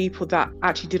one of the people that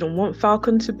actually didn't want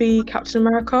Falcon to be Captain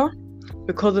America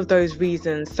because of those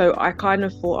reasons. So I kind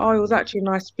of thought, oh, it was actually a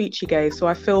nice speech he gave. So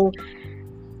I feel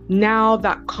now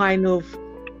that kind of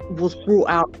was brought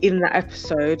out in that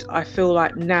episode, I feel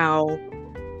like now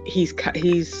his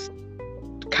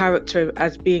character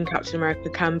as being Captain America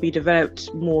can be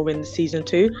developed more in season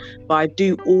 2. But I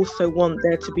do also want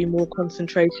there to be more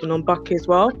concentration on Bucky as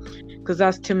well, because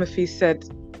as Timothy said,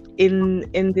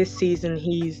 in this season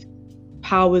his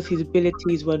powers, his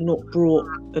abilities were not brought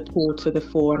at all to the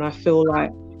fore, and I feel like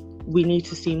we need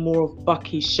to see more of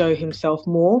Bucky show himself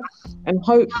more. And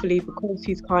hopefully, because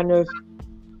he's kind of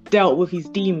dealt with his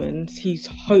demons, he's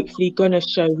hopefully going to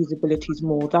show his abilities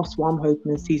more. That's what I'm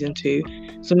hoping in season 2.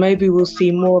 So maybe we'll see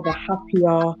more of a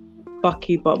happier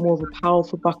Bucky, but more of a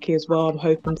powerful Bucky as well, I'm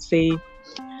hoping to see.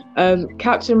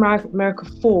 Captain America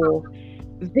 4,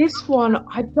 this one,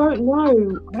 I don't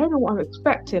know what I'm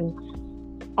expecting.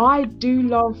 I do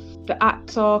love the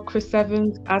actor Chris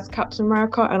Evans as Captain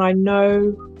America, and I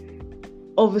know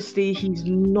obviously he's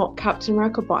not Captain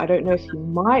America, but I don't know if he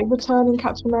might return in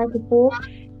Captain America 4.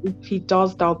 If he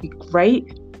does, that would be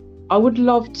great. I would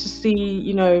love to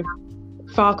see,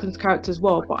 Falcon's character as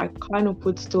well, but I kind of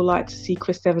would still like to see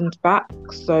Chris Evans back.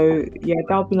 So yeah,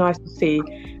 that would be nice to see.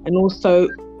 And also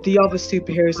the other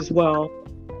superheroes as well.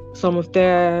 Some of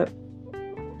their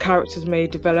characters may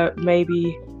develop,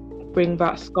 maybe bring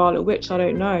back Scarlet Witch. I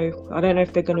don't know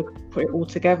if they're going to put it all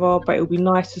together, but it would be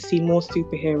nice to see more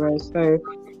superheroes. So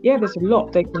yeah, there's a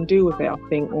lot they can do with it, I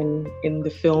think, in the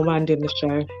film and in the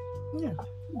show. Yeah.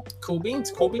 Cool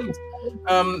beans.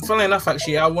 Funnily enough,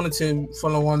 actually, I wanted to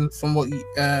follow on from what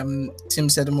Tim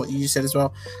said and what you said as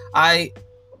well. I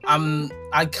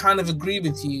kind of agree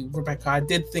with you, Rebecca. I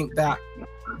did think that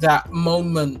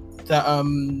moment that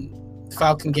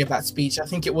Falcon gave that speech, I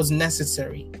think it was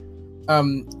necessary.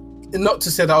 Not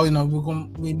to say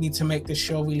that we need to make this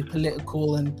show really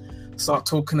political and start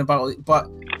talking about it, but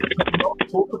not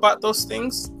talk about those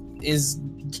things is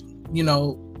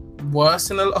worse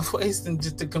in a lot of ways than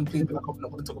just to completely I'm not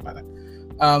going to talk about that.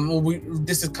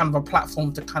 This is kind of a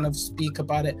platform to kind of speak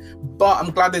about it, but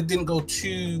I'm glad they didn't go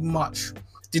too much,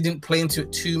 didn't play into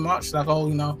it too much, like,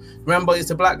 remember it's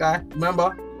a black guy,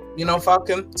 remember,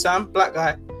 Falcon, Sam, black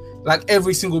guy. Like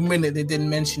every single minute they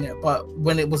didn't mention it, but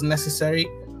when it was necessary,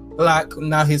 like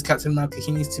now he's Captain America,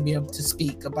 he needs to be able to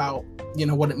speak about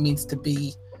what it means to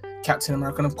be Captain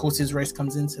America, and of course his race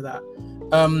comes into that.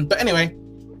 But anyway,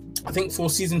 I think for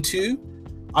season 2,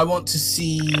 I want to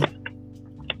see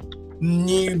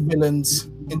new villains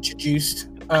introduced.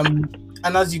 And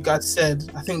as you guys said,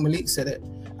 I think Malik said it,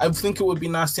 I think it would be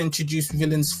nice to introduce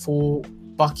villains for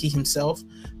Bucky himself.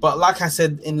 But like I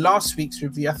said in last week's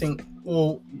review, I think,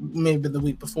 or maybe the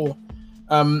week before,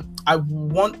 I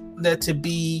want there to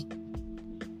be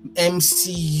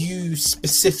MCU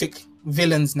specific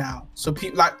villains now. So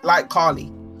people like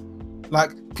Carly,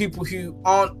 like people who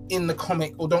aren't in the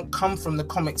comic or don't come from the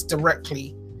comics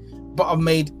directly, but are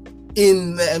made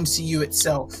in the MCU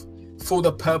itself. for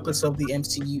the purpose of the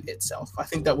MCU itself. I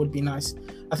think that would be nice.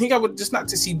 I think I would just like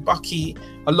to see Bucky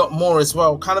a lot more as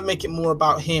well, kind of make it more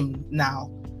about him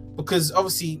now, because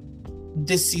obviously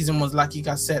this season was, like you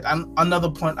guys said, and another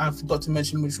point I forgot to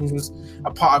mention, which was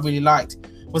a part I really liked,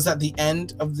 was at the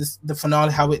end of the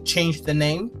finale, how it changed the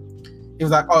name. It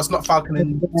was like, oh, it's not Falcon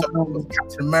and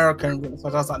Captain America, and so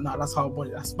I was like, no, that's horrible,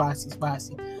 that's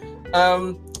spicy.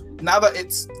 Now that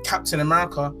it's Captain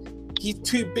America, he's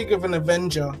too big of an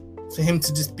Avenger for him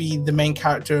to just be the main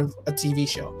character of a TV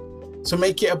show. So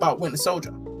make it about Winter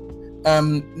Soldier.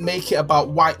 Make it about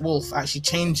White Wolf. Actually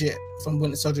change it from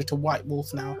Winter Soldier to White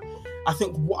Wolf now. I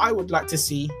think what I would like to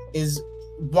see is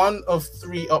one of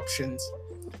three options,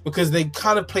 because they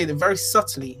kind of played it very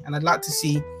subtly, and I'd like to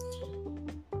see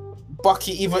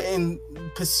Bucky either in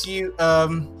pursue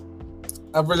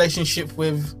a relationship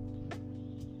with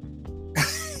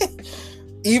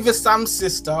either Sam's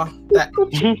sister, that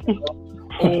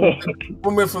or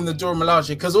woman from the Dora Milaje,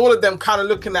 because all of them kind of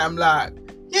looking at him like,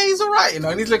 yeah, he's all right,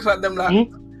 and he's looking at them like,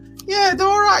 yeah, they're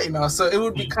all right, So it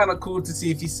would be kind of cool to see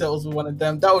if he settles with one of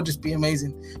them. That would just be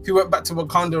amazing. If he went back to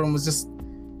Wakanda and was just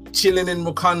chilling in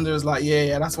Wakanda, is like,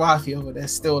 yeah, that's why I feel over there,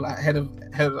 still like head of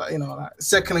like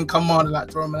second in command, like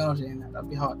Dora Milaje, and that'd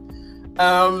be hard.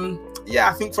 Yeah,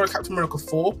 I think for Captain America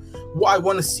 4, what I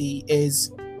want to see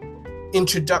is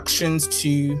introductions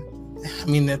to, I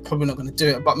mean, they're probably not going to do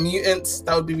it, but mutants,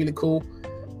 that would be really cool.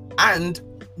 And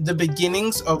the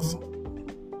beginnings of,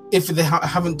 if they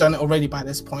haven't done it already by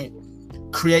this point,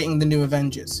 creating the new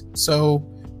Avengers. So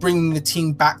bringing the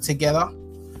team back together,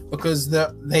 because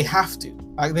they have to.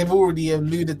 Like, they've already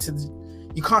alluded to,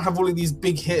 you can't have all of these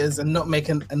big hitters and not make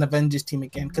an Avengers team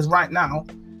again. Because right now,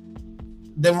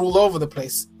 they're all over the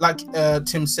place. Like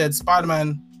Tim said,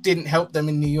 Spider-Man didn't help them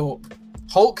in New York.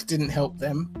 Hulk didn't help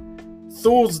them.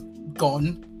 Thor's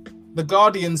gone. The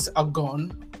Guardians are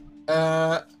gone.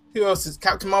 Who else is?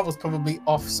 Captain Marvel's probably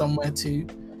off somewhere too.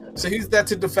 So who's there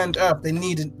to defend Earth? They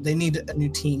need a new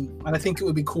team, and I think it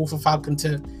would be cool for Falcon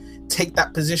to take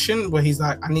that position where he's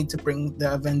like, I need to bring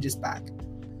the Avengers back.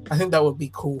 I think that would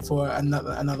be cool for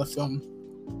another film,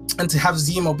 and to have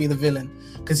Zemo be the villain,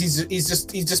 because he's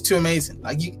just too amazing.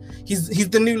 Like he's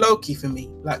the new Loki for me.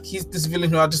 Like, he's this villain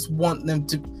who I just want them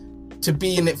to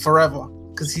be in it forever,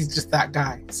 because he's just that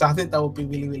guy. So I think that would be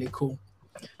really, really cool.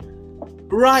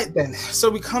 Right then, so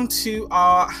we come to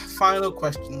our final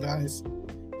question, guys.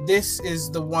 This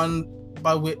is the one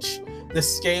by which the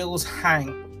scales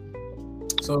hang.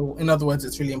 So in other words,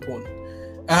 it's really important.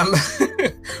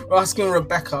 We're asking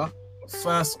Rebecca,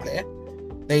 first player,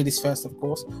 ladies first, of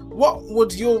course. What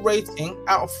would your rating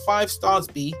out of 5 stars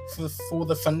be for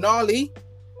the finale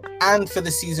and for the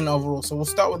season overall? So we'll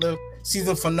start with the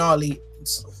season finale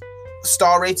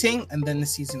star rating, and then the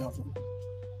season overall.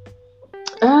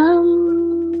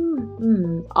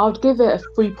 I'll give it a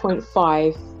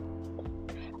 3.5.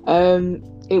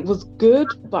 It was good,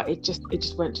 but it just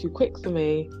went too quick for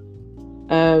me.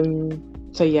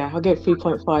 So yeah, I'll give it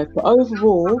 3.5. But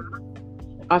overall,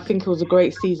 I think it was a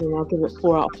great season. I'll give it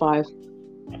 4 out of 5.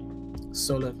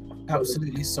 Solid,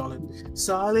 absolutely solid.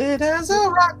 Solid as a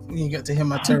rock. You get to hear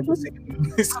my terrible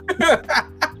singing.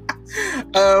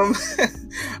 I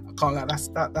can't lie,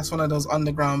 that's one of those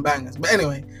underground bangers. But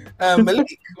anyway,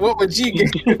 Malik, what would you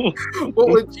give? What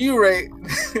would you rate?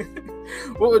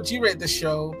 What would you rate the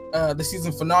show, the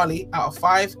season finale, out of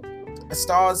 5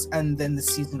 stars, and then the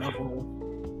season overall?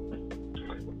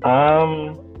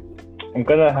 I'm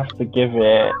gonna have to give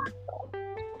it.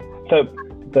 So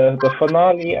the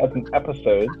finale as an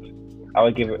episode, I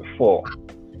would give it 4.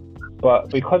 But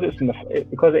because it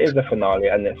is a finale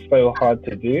and it's so hard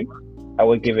to do, I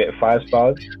would give it 5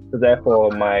 stars. So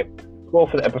therefore, my score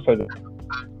for the episode.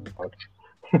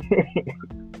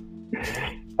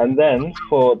 And then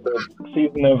for the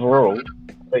season overall,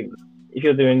 like, if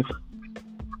you're doing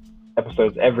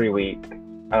episodes every week,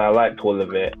 and I liked all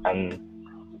of it, and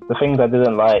the things I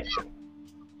didn't like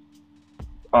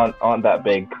aren't that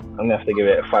big, I'm gonna have to give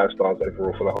it 5 stars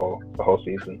overall for the whole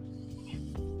season.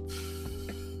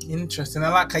 Interesting. I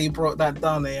like how you brought that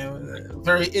down there.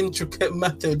 Very intricate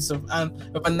methods of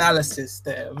analysis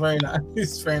there. Very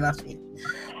nice. Very nice.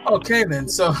 Okay then.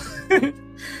 So,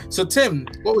 so Tim,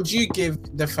 what would you give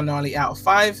the finale out of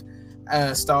 5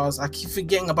 stars? I keep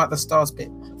forgetting about the stars bit.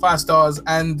 5 stars,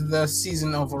 and the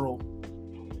season overall.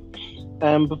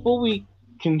 Before we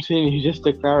continue, just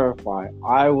to clarify,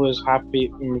 I was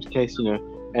happy in case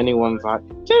anyone's like,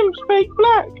 Tim's fake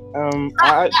black.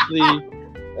 I actually.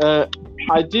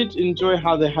 I did enjoy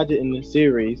how they had it in the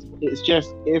series. It's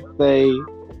just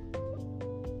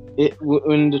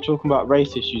when they're talking about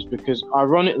race issues, because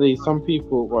ironically, some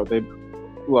people,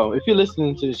 well, if you're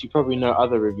listening to this, you probably know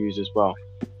other reviews as well.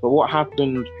 But what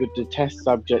happened with the test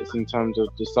subjects in terms of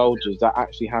the soldiers, that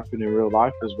actually happened in real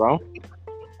life as well.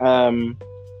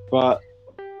 But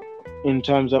in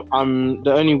terms of,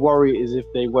 the only worry is if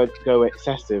they would go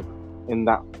excessive in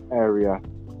that area,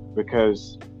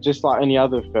 because just like any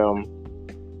other film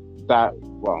that,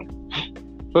 well,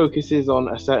 focuses on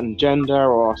a certain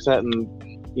gender or a certain,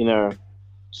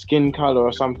 skin color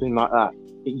or something like that,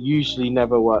 it usually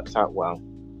never works out well.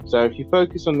 So if you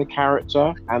focus on the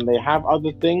character and they have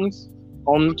other things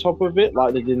on top of it,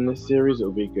 like they did in this series,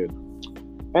 it'll be good.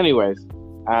 Anyways,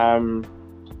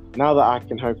 now that I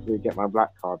can hopefully get my black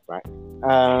card back.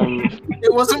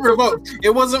 It wasn't revoked.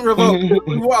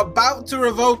 We were about to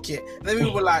revoke it. And then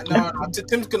we were like, no,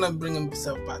 Tim's going to bring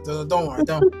himself back. Don't worry,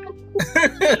 don't.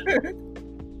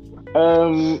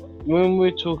 When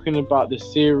we're talking about the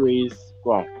series,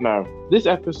 well, no, this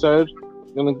episode,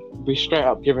 I'm going to be straight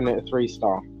up giving it a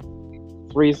 3-star.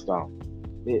 3-star.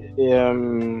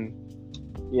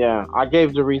 Yeah, I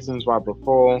gave the reasons why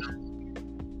before.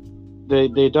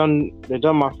 They done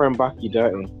my friend Bucky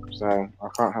dirty, so I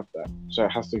can't have that. So it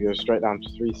has to go straight down to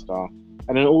 3-star.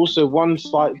 And then also one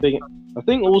slight thing, I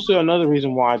think also another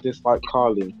reason why I dislike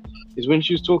Carly is when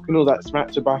she was talking all that smack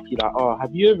to Bucky, like, oh,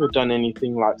 have you ever done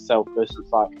anything like selfless?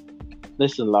 It's like,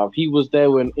 listen, love, he was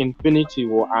there when Infinity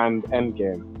War and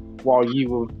Endgame, while you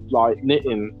were like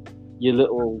knitting your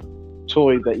little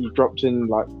toy that you dropped in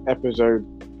like episode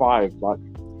 5. Like,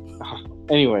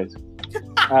 anyways,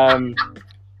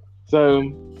 so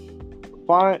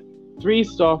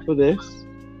 3-star for this,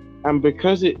 and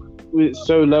because it was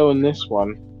so low on this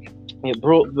one, it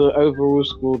brought the overall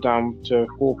score down to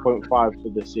 4.5 for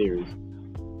the series.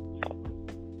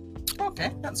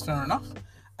 Okay, that's fair enough.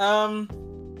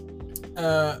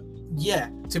 Yeah,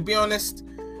 to be honest,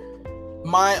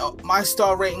 my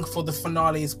star rating for the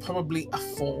finale is probably a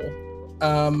 4.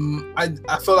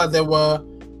 I feel like there were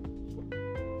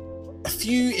a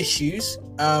few issues.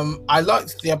 I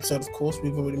liked the episode, of course,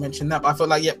 we've already mentioned that, but I felt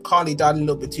like, Carly died a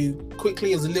little bit too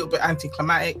quickly. It was a little bit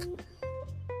anticlimactic,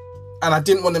 and I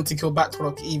didn't want them to kill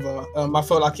Batroc either. I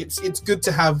felt like it's good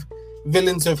to have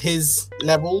villains of his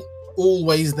level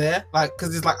always there, like,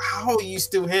 because it's like, how are you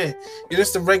still here? You're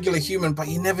just a regular human, but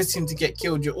you never seem to get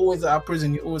killed. You're always out of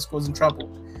prison. You're always causing trouble,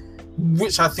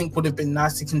 which I think would have been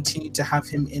nice to continue to have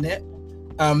him in it.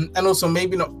 And also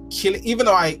maybe not kill it, even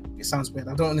though it sounds weird.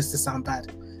 I don't want this to sound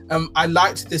bad. I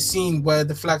liked the scene where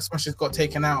the Flag Smashers got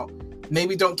taken out.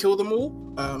 Maybe don't kill them all.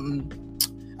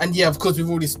 And yeah, of course, we've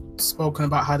already spoken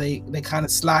about how they kind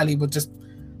of slyly were just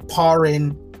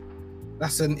parring.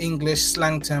 That's an English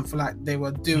slang term for like they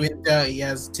were doing dirty,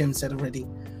 as Tim said already.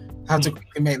 I have to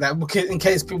quickly make that, in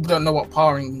case people don't know what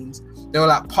parring means. They were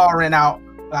like parring out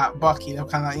like Bucky. They were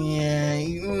kind of like,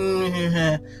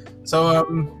 yeah.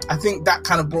 So I think that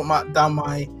kind of brought down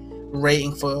my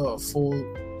rating for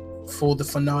the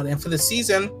finale. And for the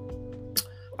season,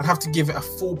 I'd have to give it a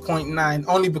 4.9,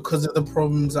 only because of the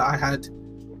problems that I had.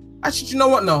 Actually, you know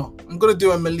what? No, I'm gonna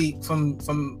do a Malik from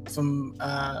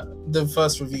the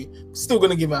first review. Still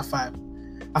gonna give it a 5.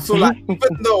 I feel like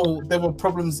even though there were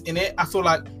problems in it, I feel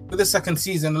like with the second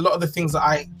season, a lot of the things that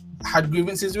I had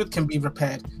grievances with can be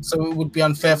repaired. So it would be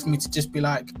unfair for me to just be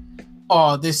like,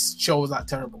 oh, this show was like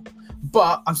terrible.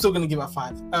 But I'm still gonna give it a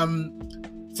 5.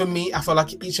 For me, I felt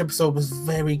like each episode was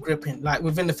very gripping. Like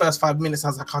within the first 5 minutes, I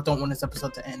was like, I don't want this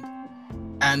episode to end.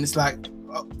 And it's like,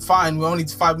 fine, we're only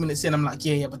 5 minutes in. I'm like,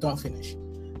 yeah, but don't finish.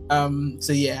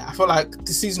 So yeah, I felt like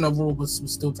the season overall was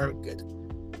still very good.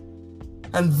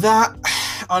 And that,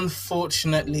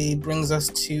 unfortunately, brings us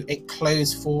to a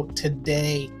close for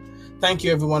today. Thank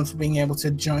you, everyone, for being able to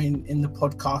join in the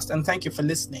podcast, and thank you for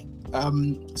listening.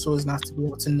 It's always nice to be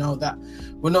able to know that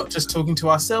we're not just talking to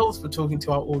ourselves, we're talking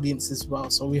to our audience as well.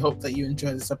 So we hope that you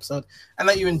enjoyed this episode and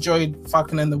that you enjoyed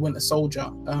Falcon and the Winter Soldier.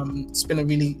 It's been a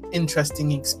really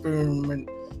interesting experiment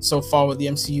so far with the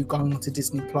MCU going to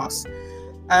Disney Plus,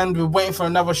 and we're waiting for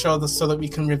another show so that we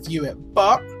can review it.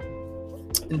 But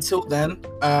until then,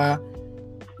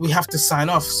 we have to sign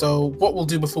off. So what we'll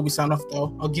do before we sign off,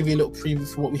 though, I'll give you a little preview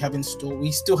for what we have in store.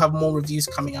 We still have more reviews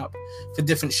coming up for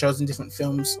different shows and different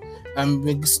films.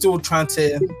 We're still trying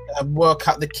to work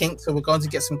out the kinks, so we're going to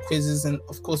get some quizzes, and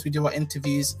of course we do our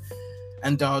interviews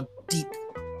and our deep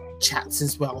chats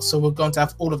as well. So we're going to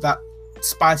have all of that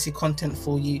spicy content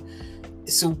for you.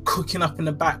 It's all cooking up in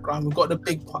the background. We've got the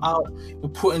big pot out.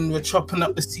 We're chopping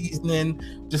up the seasoning,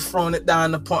 just throwing it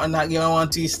down the pot, and that, 1,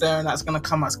 2 stir, and that's gonna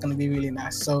come out. It's gonna be really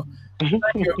nice. So thank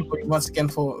you everybody once again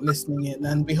for listening in,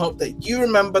 and we hope that you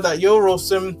remember that you're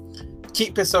awesome.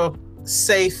 Keep yourself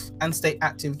safe and stay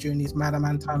active during these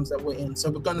Madman times that we're in.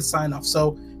 So we're gonna sign off.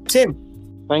 So Tim,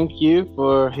 Thank you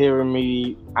for hearing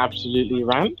me absolutely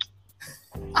rant.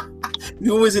 We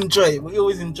always enjoy it. We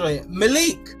always enjoy it.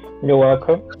 Malik, You're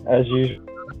welcome, as usual.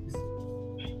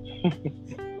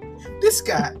 this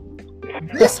guy.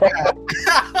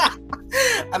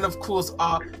 And of course,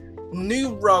 our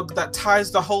new rug that ties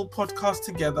the whole podcast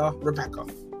together, Rebecca.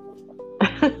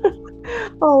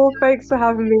 Oh, thanks for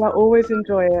having me. I always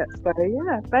enjoy it. So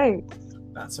yeah, thanks.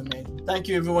 That's amazing. Thank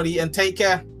you, everybody, and take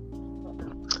care.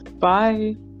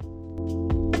 Bye.